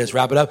 Here it is.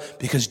 Wrap it up.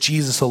 Because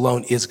Jesus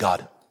alone is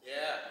God. Yeah,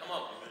 come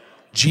on.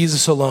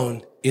 Jesus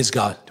alone is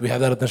God. Do we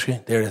have that up on the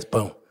screen? There it is.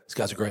 Boom. These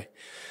guys are great.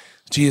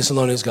 Jesus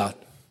alone is God.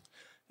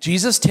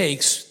 Jesus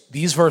takes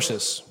these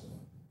verses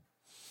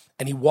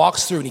and he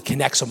walks through and he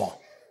connects them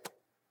all.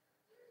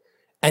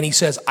 And he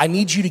says, I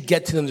need you to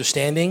get to the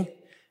understanding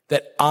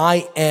that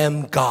I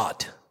am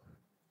God.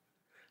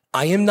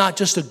 I am not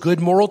just a good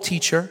moral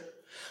teacher.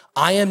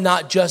 I am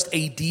not just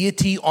a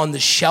deity on the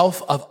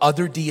shelf of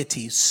other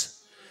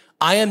deities.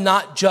 I am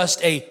not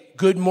just a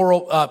good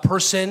moral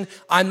person.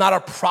 I'm not a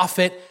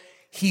prophet.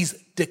 He's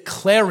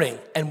declaring.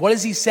 And what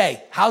does he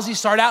say? How does he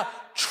start out?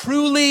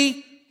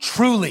 Truly,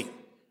 truly.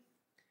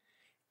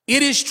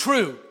 It is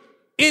true.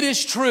 It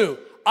is true.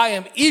 I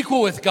am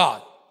equal with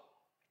God.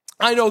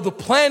 I know the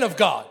plan of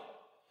God.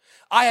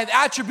 I have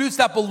attributes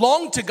that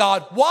belong to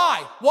God.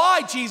 Why?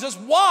 Why, Jesus?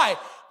 Why?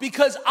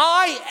 Because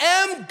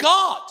I am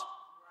God.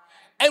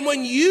 And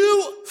when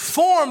you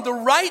form the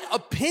right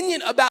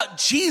opinion about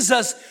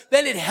Jesus,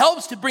 then it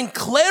helps to bring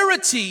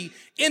clarity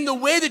in the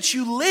way that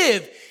you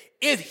live.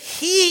 If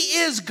he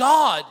is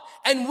God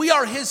and we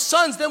are his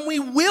sons, then we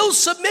will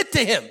submit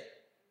to him.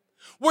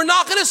 We're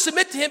not going to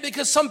submit to him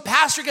because some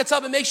pastor gets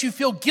up and makes you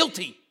feel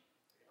guilty.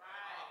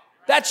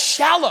 That's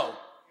shallow.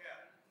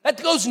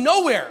 That goes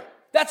nowhere.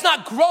 That's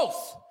not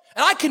growth.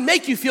 And I can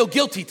make you feel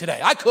guilty today.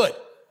 I could.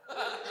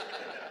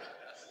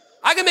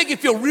 I can make you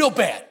feel real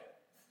bad.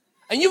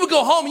 And you would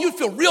go home and you'd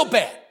feel real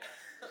bad.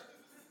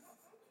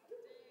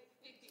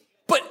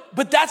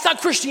 But that's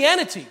not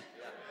Christianity.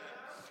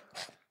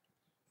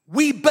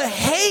 We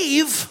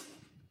behave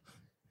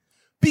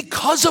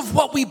because of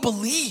what we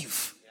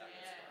believe.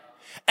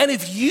 And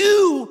if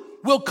you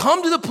will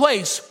come to the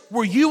place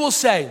where you will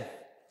say,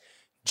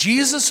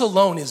 Jesus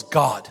alone is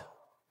God,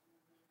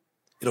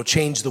 it'll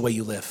change the way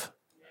you live.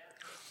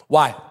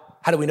 Why?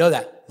 How do we know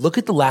that? Look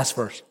at the last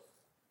verse.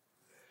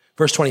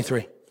 Verse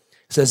 23. It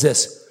says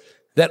this,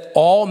 that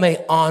all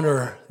may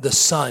honor the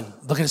Son.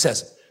 Look at it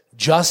says,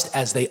 just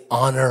as they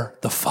honor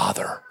the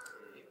Father.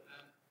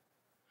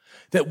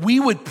 That we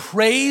would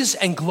praise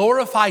and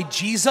glorify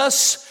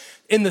Jesus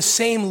in the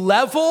same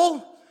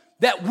level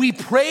that we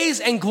praise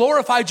and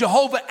glorify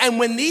Jehovah. And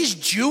when these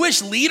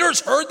Jewish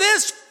leaders heard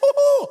this,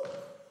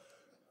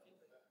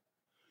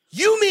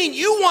 you mean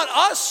you want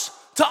us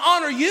to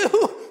honor you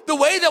the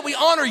way that we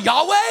honor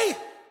Yahweh?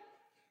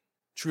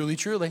 Truly,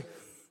 truly.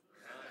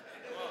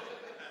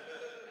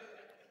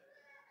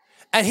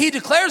 And he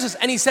declares this,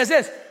 and he says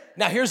this.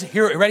 Now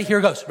ready? Here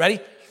it goes. Ready?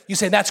 You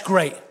say, that's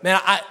great. Man,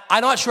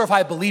 I'm not sure if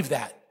I believe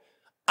that.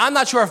 I'm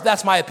not sure if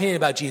that's my opinion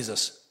about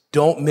Jesus.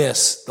 Don't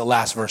miss the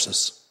last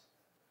verses.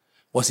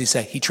 What's he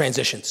say? He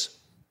transitions.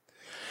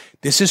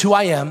 This is who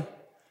I am.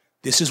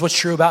 This is what's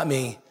true about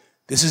me.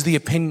 This is the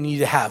opinion you need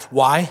to have.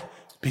 Why?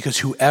 Because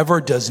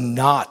whoever does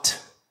not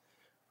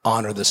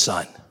honor the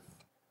Son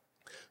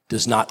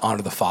does not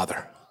honor the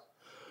Father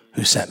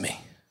who sent me.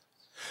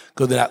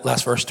 Go to that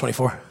last verse,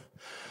 24.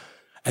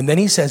 And then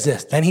he says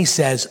this. Then he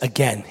says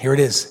again, here it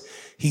is.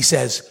 He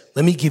says,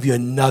 let me give you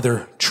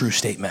another true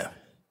statement.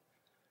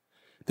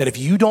 That if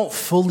you don't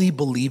fully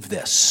believe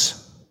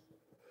this,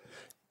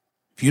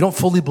 here's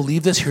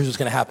what's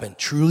going to happen.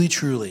 Truly,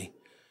 truly.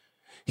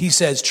 He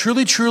says,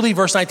 truly, truly,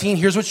 verse 19,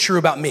 here's what's true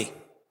about me.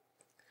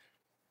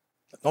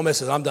 Don't miss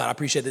this. I'm done. I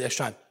appreciate the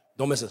extra time.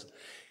 Don't miss this.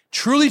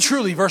 Truly,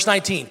 truly, verse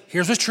 19,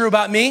 here's what's true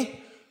about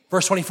me.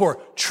 Verse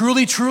 24,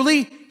 truly,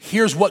 truly,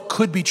 here's what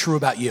could be true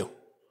about you.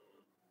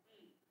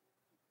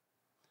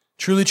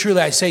 Truly,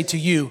 truly, I say to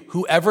you,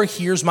 whoever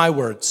hears my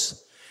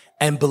words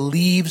and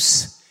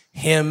believes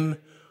him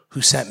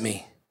who sent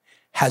me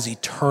has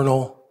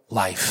eternal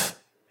life.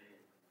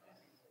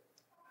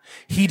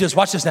 He does,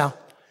 watch this now.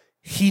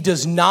 He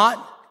does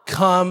not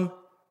come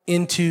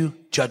into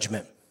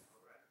judgment.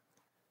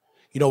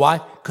 You know why?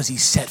 Because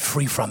he's set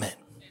free from it.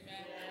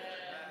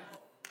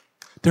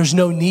 There's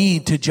no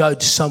need to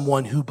judge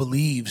someone who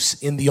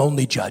believes in the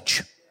only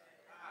judge.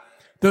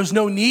 There's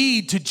no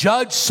need to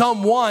judge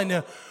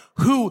someone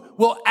who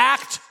will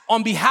act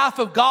on behalf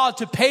of God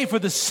to pay for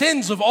the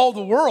sins of all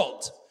the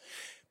world.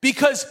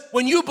 Because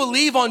when you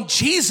believe on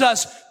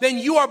Jesus, then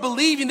you are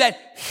believing that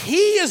he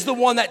is the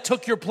one that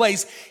took your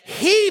place.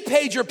 He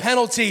paid your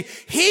penalty.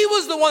 He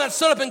was the one that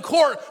stood up in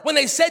court when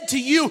they said to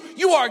you,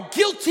 you are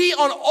guilty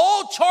on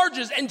all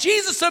charges. And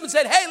Jesus stood up and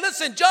said, hey,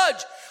 listen,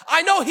 judge,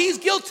 I know he's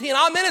guilty and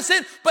I'm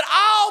innocent, but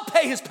I'll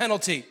pay his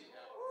penalty.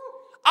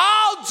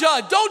 I'll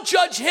judge. Don't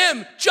judge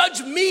him.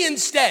 Judge me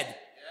instead.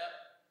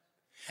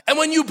 And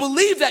when you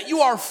believe that, you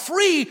are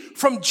free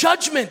from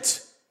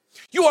judgment.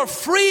 You are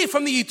free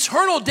from the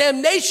eternal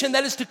damnation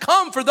that is to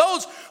come for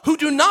those who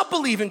do not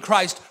believe in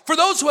Christ, for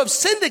those who have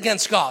sinned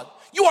against God.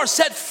 You are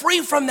set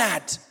free from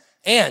that.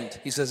 And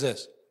he says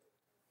this,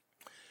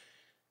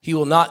 he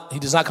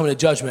does not come into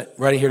judgment,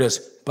 right here it is,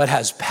 but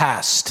has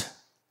passed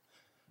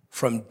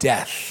from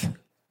death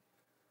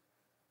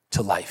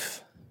to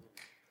life.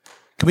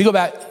 Can we go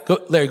back,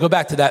 Larry, go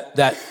back to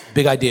that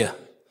big idea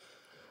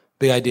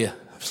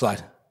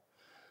slide.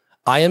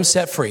 I am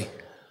set free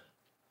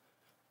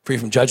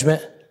from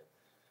judgment,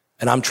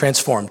 and I'm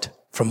transformed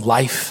from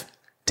life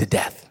to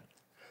death,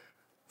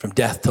 from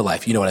death to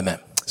life. You know what I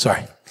meant.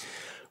 Sorry.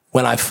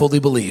 When I fully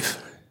believe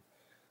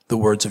the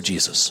words of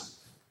Jesus.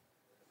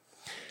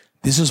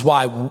 This is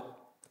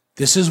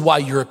why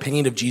your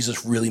opinion of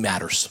Jesus really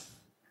matters.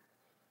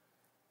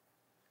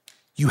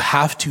 You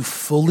have to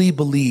fully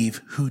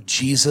believe who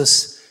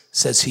Jesus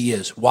says he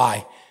is.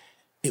 Why?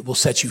 It will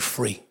set you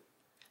free.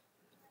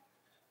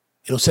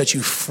 It'll set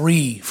you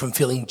free from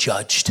feeling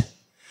judged.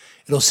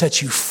 It'll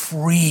set you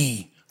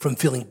free from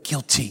feeling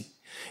guilty.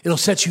 It'll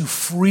set you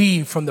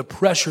free from the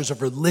pressures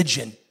of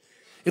religion.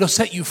 It'll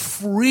set you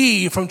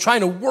free from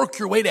trying to work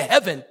your way to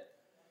heaven.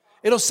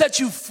 It'll set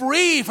you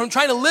free from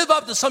trying to live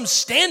up to some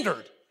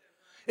standard.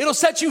 It'll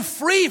set you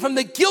free from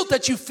the guilt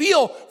that you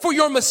feel for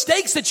your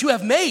mistakes that you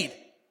have made.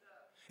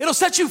 It'll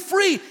set you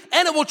free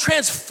and it will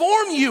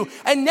transform you.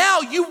 And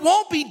now you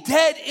won't be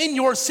dead in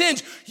your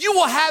sins. You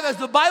will have, as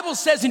the Bible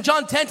says in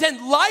John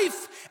 10:10,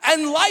 life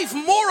and life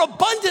more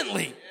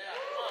abundantly.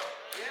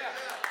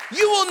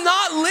 You will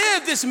not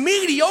live this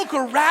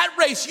mediocre rat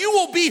race. You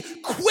will be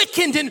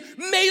quickened and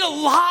made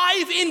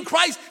alive in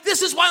Christ.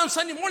 This is why on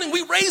Sunday morning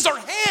we raise our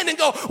hand and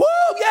go,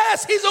 woo,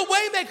 yes, he's a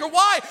way maker.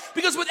 Why?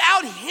 Because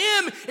without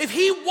him, if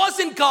he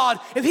wasn't God,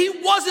 if he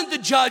wasn't the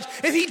judge,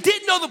 if he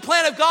didn't know the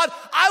plan of God,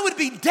 I would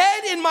be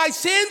dead in my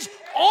sins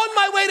on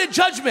my way to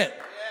judgment.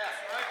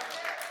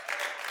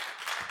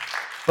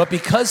 But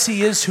because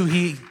he is who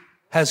he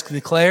has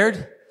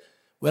declared,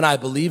 when I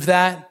believe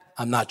that,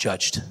 I'm not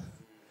judged.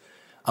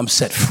 I'm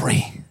set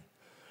free,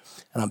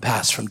 and I'm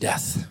passed from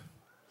death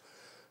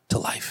to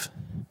life.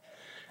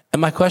 And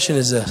my question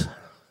is this: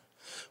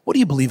 what do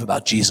you believe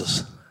about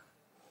Jesus?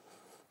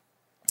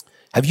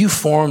 Have you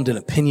formed an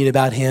opinion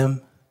about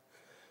him?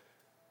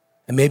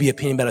 and maybe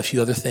opinion about a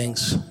few other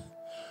things.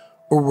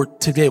 Or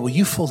today, will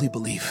you fully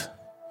believe,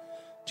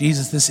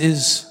 Jesus, this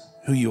is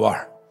who you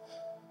are?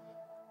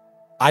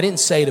 I didn't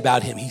say it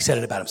about him. He said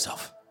it about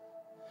himself.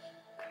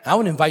 And I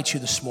want to invite you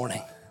this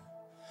morning.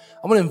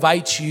 I want to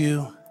invite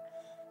you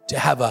to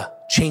have a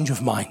change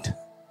of mind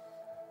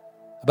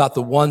about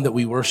the one that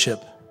we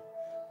worship,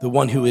 the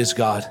one who is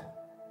God,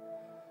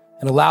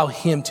 and allow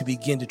him to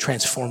begin to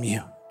transform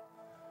you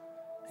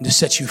and to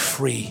set you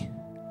free.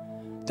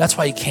 That's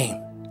why he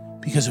came,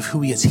 because of who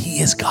he is. He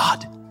is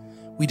God.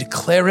 We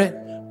declare it,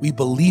 we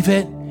believe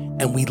it,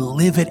 and we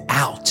live it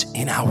out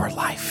in our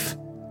life.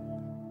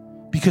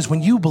 Because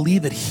when you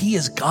believe that he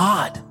is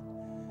God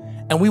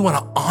and we want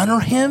to honor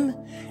him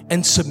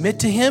and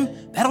submit to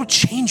him, that'll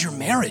change your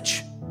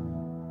marriage.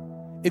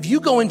 If you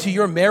go into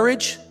your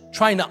marriage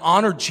trying to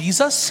honor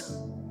Jesus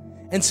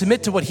and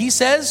submit to what he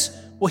says,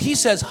 well, he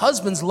says,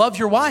 husbands, love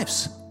your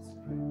wives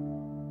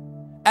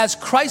as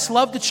Christ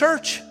loved the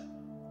church.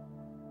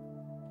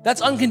 That's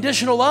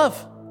unconditional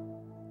love.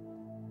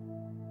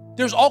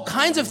 There's all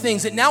kinds of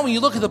things that now when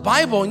you look at the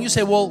Bible and you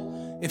say,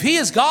 well, if he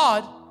is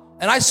God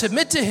and I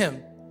submit to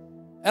him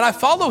and I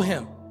follow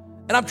him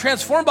and I'm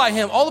transformed by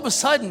him, all of a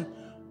sudden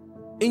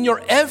in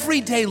your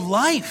everyday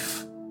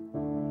life,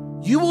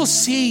 you will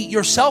see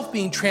yourself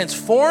being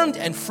transformed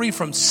and free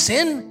from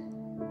sin,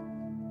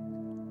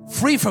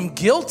 free from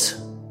guilt,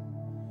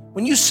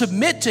 when you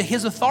submit to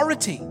his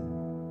authority.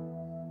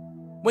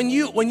 When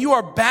you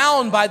are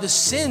bound by the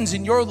sins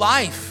in your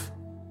life.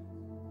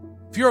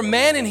 If you're a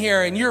man in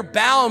here and you're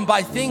bound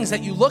by things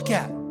that you look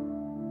at,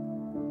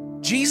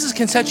 Jesus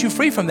can set you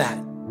free from that.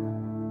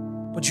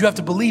 But you have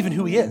to believe in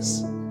who he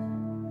is.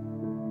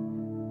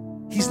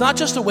 He's not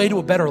just a way to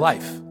a better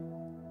life.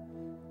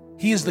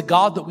 He is the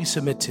God that we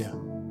submit to.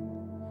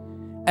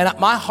 And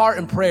my heart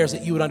and prayer is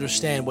that you would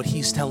understand what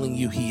he's telling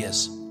you he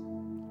is.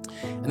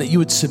 And that you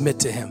would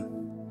submit to him.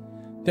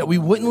 That we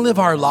wouldn't live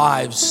our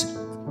lives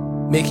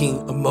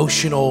making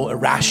emotional,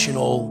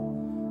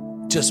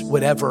 irrational, just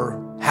whatever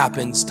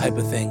happens type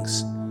of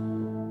things.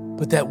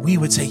 But that we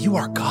would say, you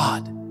are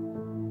God.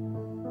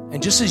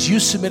 And just as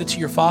you submitted to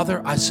your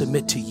Father, I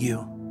submit to you.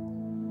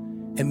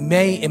 And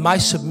may, in my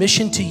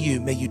submission to you,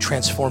 may you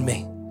transform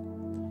me.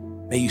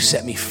 May you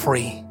set me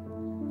free.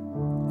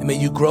 And may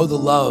you grow the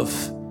love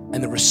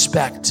and the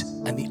respect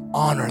and the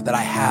honor that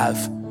I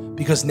have,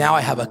 because now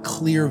I have a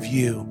clear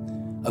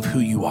view of who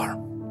you are.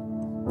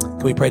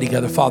 Can we pray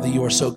together? Father, you are so